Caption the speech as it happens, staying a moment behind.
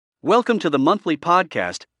Welcome to the monthly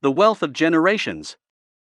podcast, The Wealth of Generations.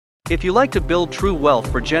 If you like to build true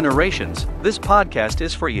wealth for generations, this podcast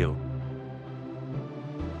is for you.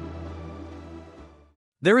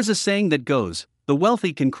 There is a saying that goes, the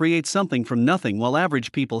wealthy can create something from nothing while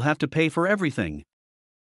average people have to pay for everything.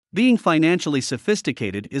 Being financially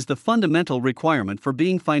sophisticated is the fundamental requirement for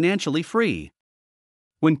being financially free.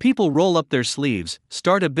 When people roll up their sleeves,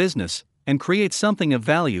 start a business, and create something of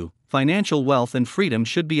value, financial wealth and freedom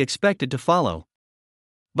should be expected to follow.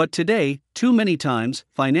 But today, too many times,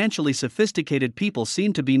 financially sophisticated people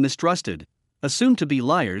seem to be mistrusted, assumed to be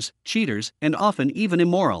liars, cheaters, and often even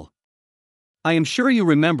immoral. I am sure you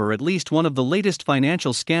remember at least one of the latest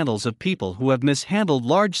financial scandals of people who have mishandled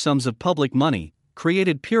large sums of public money,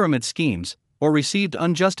 created pyramid schemes, or received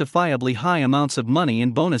unjustifiably high amounts of money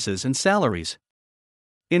in bonuses and salaries.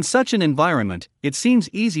 In such an environment, it seems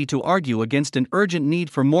easy to argue against an urgent need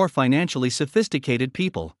for more financially sophisticated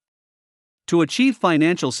people. To achieve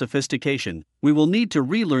financial sophistication, we will need to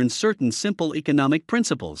relearn certain simple economic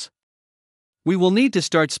principles. We will need to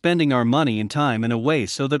start spending our money and time in a way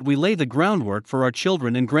so that we lay the groundwork for our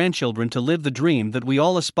children and grandchildren to live the dream that we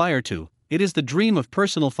all aspire to. It is the dream of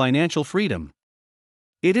personal financial freedom.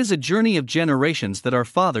 It is a journey of generations that our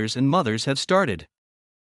fathers and mothers have started.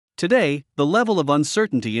 Today, the level of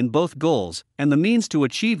uncertainty in both goals and the means to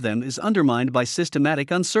achieve them is undermined by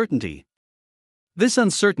systematic uncertainty. This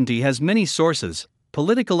uncertainty has many sources: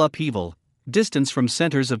 political upheaval, distance from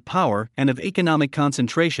centers of power and of economic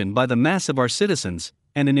concentration by the mass of our citizens,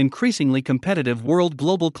 and an increasingly competitive world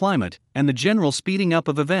global climate, and the general speeding up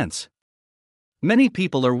of events. Many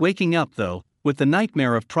people are waking up, though, with the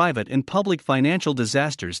nightmare of private and public financial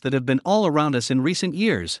disasters that have been all around us in recent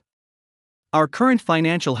years. Our current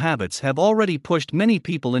financial habits have already pushed many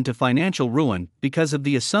people into financial ruin because of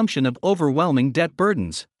the assumption of overwhelming debt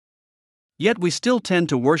burdens. Yet we still tend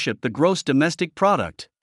to worship the gross domestic product.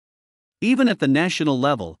 Even at the national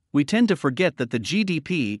level, we tend to forget that the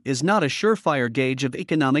GDP is not a surefire gauge of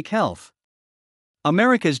economic health.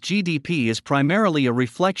 America's GDP is primarily a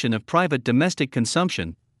reflection of private domestic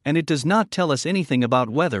consumption, and it does not tell us anything about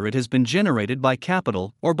whether it has been generated by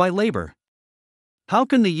capital or by labor. How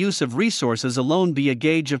can the use of resources alone be a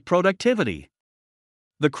gauge of productivity?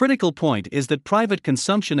 The critical point is that private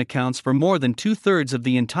consumption accounts for more than 2/3 of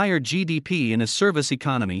the entire GDP in a service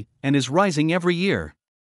economy and is rising every year.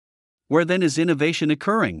 Where then is innovation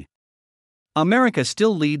occurring? America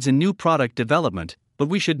still leads in new product development, but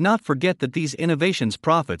we should not forget that these innovations'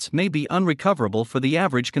 profits may be unrecoverable for the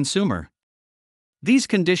average consumer. These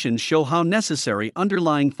conditions show how necessary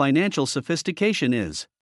underlying financial sophistication is.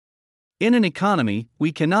 In an economy,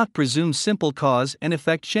 we cannot presume simple cause and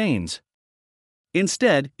effect chains.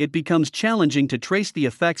 Instead, it becomes challenging to trace the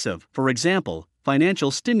effects of, for example,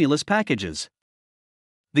 financial stimulus packages.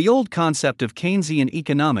 The old concept of Keynesian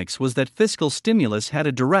economics was that fiscal stimulus had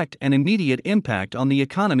a direct and immediate impact on the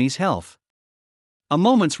economy's health. A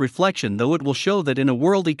moment's reflection, though, it will show that in a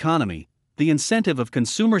world economy, the incentive of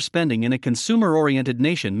consumer spending in a consumer-oriented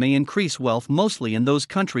nation may increase wealth mostly in those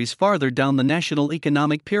countries farther down the national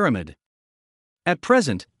economic pyramid. At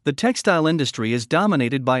present, the textile industry is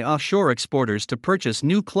dominated by offshore exporters to purchase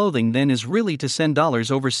new clothing, then is really to send dollars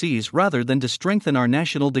overseas rather than to strengthen our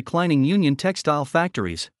national declining union textile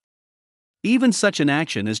factories. Even such an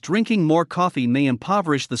action as drinking more coffee may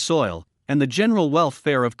impoverish the soil and the general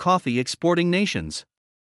welfare of coffee exporting nations.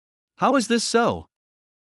 How is this so?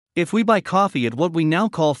 If we buy coffee at what we now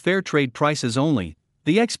call fair trade prices only,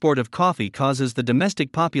 the export of coffee causes the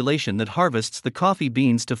domestic population that harvests the coffee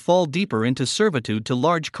beans to fall deeper into servitude to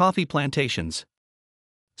large coffee plantations.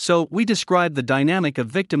 So, we describe the dynamic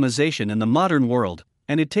of victimization in the modern world,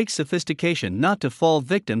 and it takes sophistication not to fall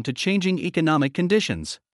victim to changing economic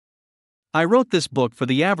conditions. I wrote this book for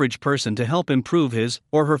the average person to help improve his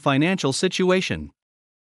or her financial situation.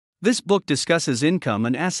 This book discusses income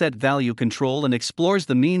and asset value control and explores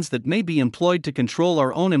the means that may be employed to control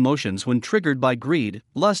our own emotions when triggered by greed,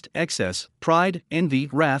 lust, excess, pride, envy,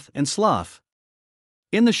 wrath, and sloth.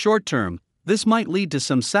 In the short term, this might lead to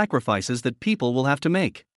some sacrifices that people will have to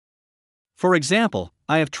make. For example,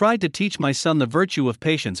 I have tried to teach my son the virtue of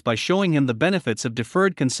patience by showing him the benefits of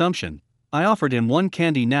deferred consumption. I offered him 1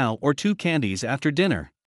 candy now or 2 candies after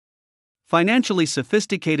dinner. Financially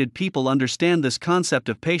sophisticated people understand this concept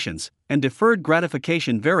of patience and deferred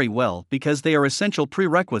gratification very well because they are essential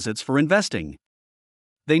prerequisites for investing.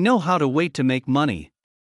 They know how to wait to make money.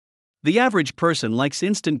 The average person likes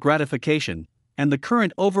instant gratification, and the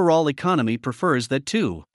current overall economy prefers that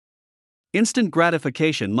too. Instant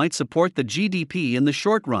gratification might support the GDP in the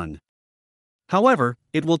short run. However,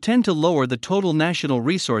 it will tend to lower the total national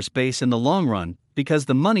resource base in the long run, because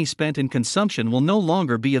the money spent in consumption will no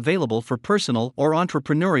longer be available for personal or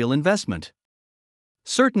entrepreneurial investment.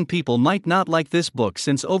 Certain people might not like this book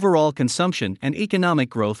since overall consumption and economic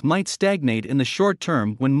growth might stagnate in the short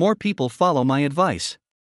term when more people follow my advice.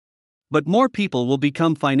 But more people will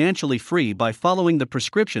become financially free by following the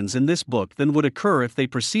prescriptions in this book than would occur if they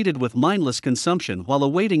proceeded with mindless consumption while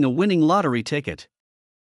awaiting a winning lottery ticket.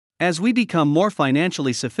 As we become more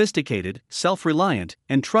financially sophisticated, self-reliant,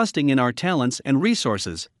 and trusting in our talents and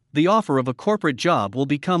resources, the offer of a corporate job will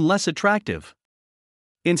become less attractive.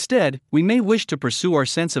 Instead, we may wish to pursue our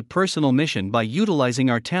sense of personal mission by utilizing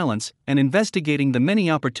our talents and investigating the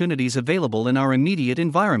many opportunities available in our immediate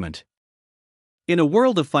environment. In a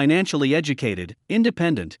world of financially educated,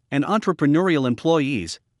 independent, and entrepreneurial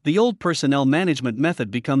employees, the old personnel management method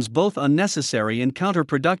becomes both unnecessary and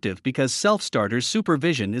counterproductive because self-starters'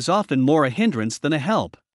 supervision is often more a hindrance than a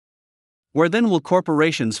help. Where then will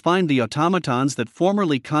corporations find the automatons that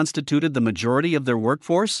formerly constituted the majority of their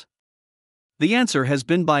workforce? The answer has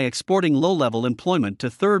been by exporting low-level employment to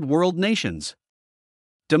third-world nations.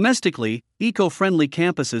 Domestically, eco-friendly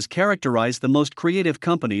campuses characterize the most creative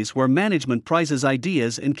companies where management prizes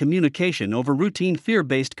ideas and communication over routine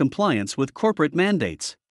fear-based compliance with corporate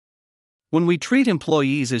mandates. When we treat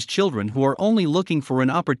employees as children who are only looking for an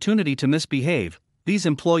opportunity to misbehave, these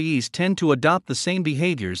employees tend to adopt the same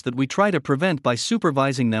behaviors that we try to prevent by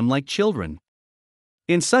supervising them like children.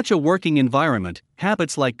 In such a working environment,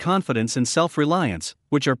 habits like confidence and self-reliance,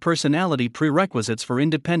 which are personality prerequisites for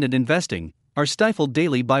independent investing, are stifled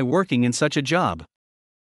daily by working in such a job.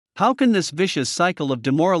 How can this vicious cycle of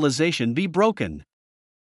demoralization be broken?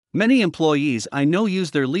 Many employees I know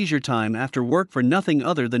use their leisure time after work for nothing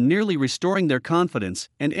other than merely restoring their confidence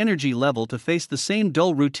and energy level to face the same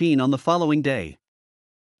dull routine on the following day.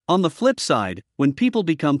 On the flip side, when people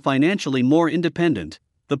become financially more independent,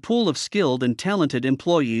 the pool of skilled and talented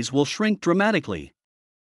employees will shrink dramatically.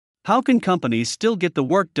 How can companies still get the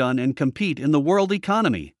work done and compete in the world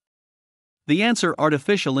economy? The answer: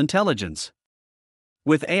 artificial intelligence.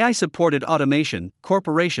 With AI-supported automation,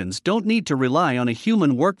 corporations don't need to rely on a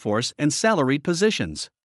human workforce and salaried positions.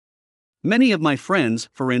 Many of my friends,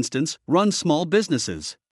 for instance, run small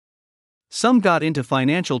businesses. Some got into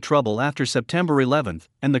financial trouble after September 11th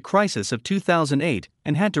and the crisis of 2008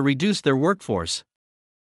 and had to reduce their workforce.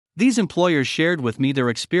 These employers shared with me their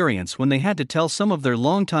experience when they had to tell some of their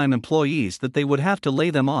longtime employees that they would have to lay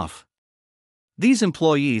them off. These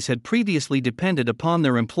employees had previously depended upon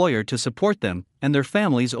their employer to support them and their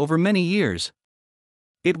families over many years.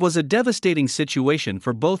 It was a devastating situation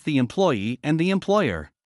for both the employee and the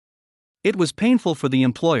employer. It was painful for the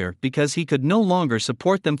employer because he could no longer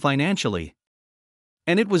support them financially.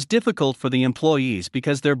 And it was difficult for the employees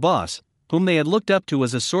because their boss, whom they had looked up to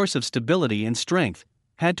as a source of stability and strength,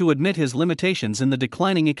 had to admit his limitations in the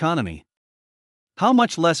declining economy. How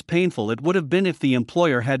much less painful it would have been if the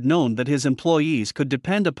employer had known that his employees could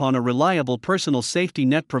depend upon a reliable personal safety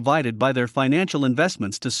net provided by their financial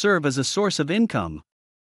investments to serve as a source of income.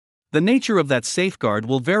 The nature of that safeguard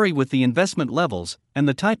will vary with the investment levels and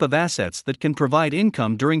the type of assets that can provide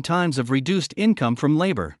income during times of reduced income from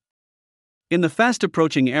labor. In the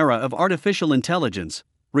fast-approaching era of artificial intelligence,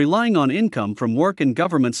 relying on income from work and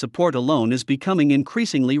government support alone is becoming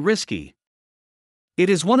increasingly risky. It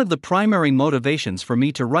is one of the primary motivations for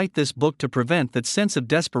me to write this book to prevent that sense of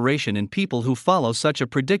desperation in people who follow such a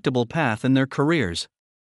predictable path in their careers.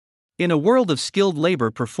 In a world of skilled labor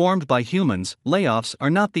performed by humans, layoffs are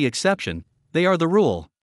not the exception, they are the rule.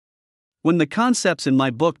 When the concepts in my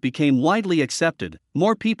book became widely accepted,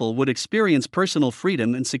 more people would experience personal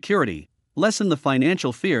freedom and security, lessen the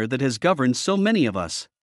financial fear that has governed so many of us.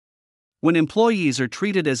 When employees are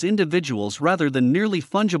treated as individuals rather than merely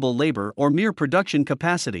fungible labor or mere production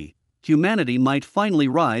capacity, humanity might finally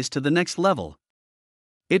rise to the next level.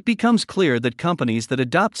 It becomes clear that companies that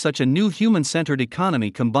adopt such a new human-centered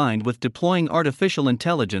economy combined with deploying artificial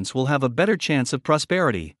intelligence will have a better chance of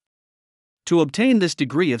prosperity. To obtain this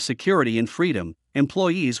degree of security and freedom,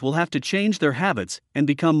 employees will have to change their habits and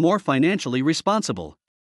become more financially responsible.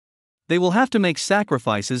 They will have to make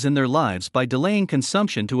sacrifices in their lives by delaying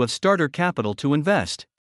consumption to have starter capital to invest.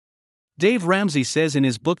 Dave Ramsey says in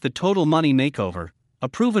his book The Total Money Makeover, a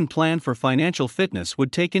proven plan for financial fitness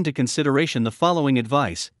would take into consideration the following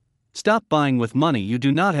advice: stop buying with money you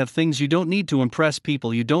do not have, things you don't need to impress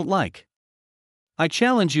people you don't like. I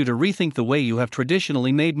challenge you to rethink the way you have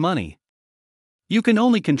traditionally made money. You can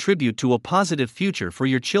only contribute to a positive future for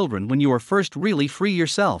your children when you are first really free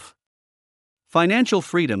yourself. Financial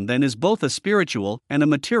freedom then is both a spiritual and a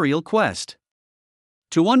material quest.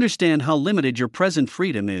 To understand how limited your present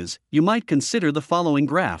freedom is, you might consider the following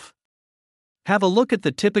graph. Have a look at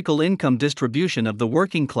the typical income distribution of the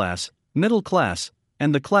working class, middle class,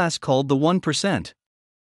 and the class called the 1%.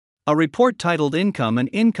 A report titled Income and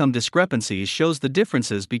Income Discrepancies shows the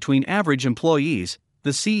differences between average employees,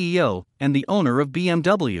 the CEO, and the owner of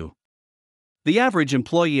BMW. The average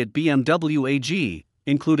employee at BMW AG,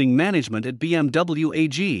 including management at BMW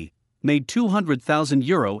AG, made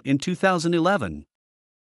 €200,000 in 2011.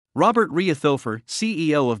 Robert Riethofer,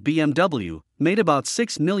 CEO of BMW, made about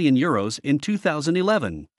 €6 million in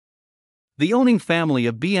 2011. The owning family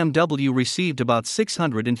of BMW received about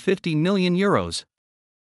 €650 million.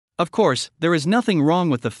 Of course, there is nothing wrong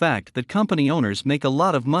with the fact that company owners make a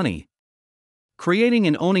lot of money. Creating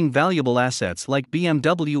and owning valuable assets like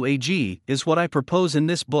BMW AG is what I propose in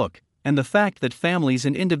this book, and the fact that families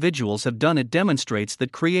and individuals have done it demonstrates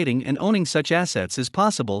that creating and owning such assets is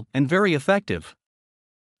possible and very effective.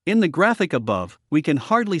 In the graphic above, we can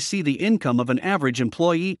hardly see the income of an average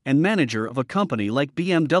employee and manager of a company like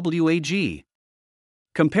BMW AG.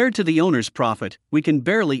 Compared to the owner's profit, we can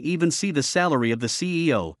barely even see the salary of the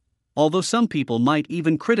CEO, although some people might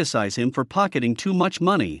even criticize him for pocketing too much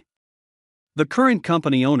money. The current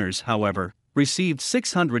company owners, however, received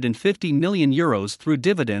 €650 million through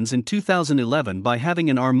dividends in 2011 by having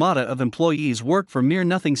an armada of employees work for mere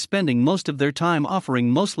nothing, spending most of their time offering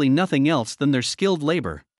mostly nothing else than their skilled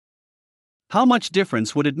labor. How much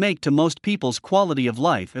difference would it make to most people's quality of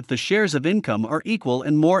life if the shares of income are equal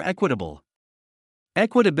and more equitable?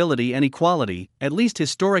 Equitability and equality, at least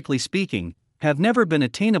historically speaking, have never been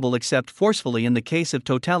attainable except forcefully in the case of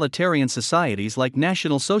totalitarian societies like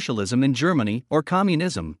National Socialism in Germany or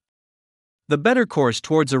communism. The better course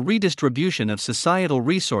towards a redistribution of societal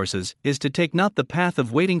resources is to take not the path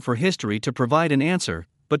of waiting for history to provide an answer,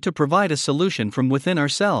 but to provide a solution from within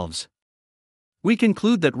ourselves. We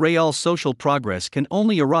conclude that real social progress can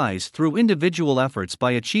only arise through individual efforts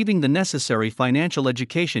by achieving the necessary financial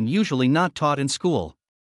education usually not taught in school.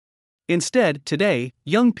 Instead, today,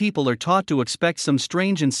 young people are taught to expect some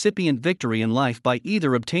strange incipient victory in life by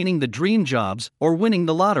either obtaining the dream jobs or winning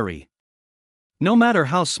the lottery. No matter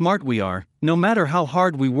how smart we are, no matter how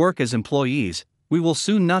hard we work as employees, we will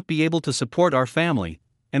soon not be able to support our family,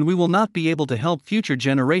 and we will not be able to help future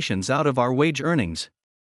generations out of our wage earnings.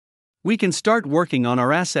 We can start working on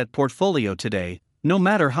our asset portfolio today, no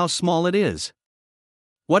matter how small it is.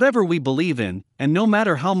 Whatever we believe in, and no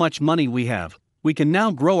matter how much money we have, we can now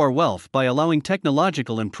grow our wealth by allowing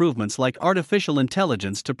technological improvements like artificial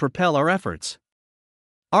intelligence to propel our efforts.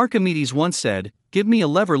 Archimedes once said, "Give me a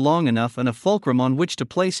lever long enough and a fulcrum on which to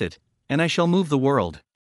place it, and I shall move the world."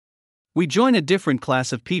 We join a different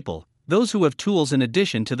class of people, those who have tools in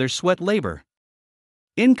addition to their sweat labor.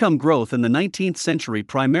 Income growth in the 19th century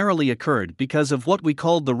primarily occurred because of what we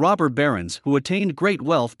called the robber barons, who attained great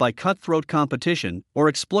wealth by cutthroat competition or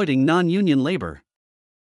exploiting non-union labor.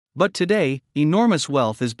 But today, enormous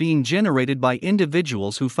wealth is being generated by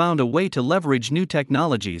individuals who found a way to leverage new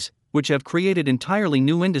technologies, which have created entirely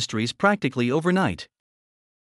new industries practically overnight.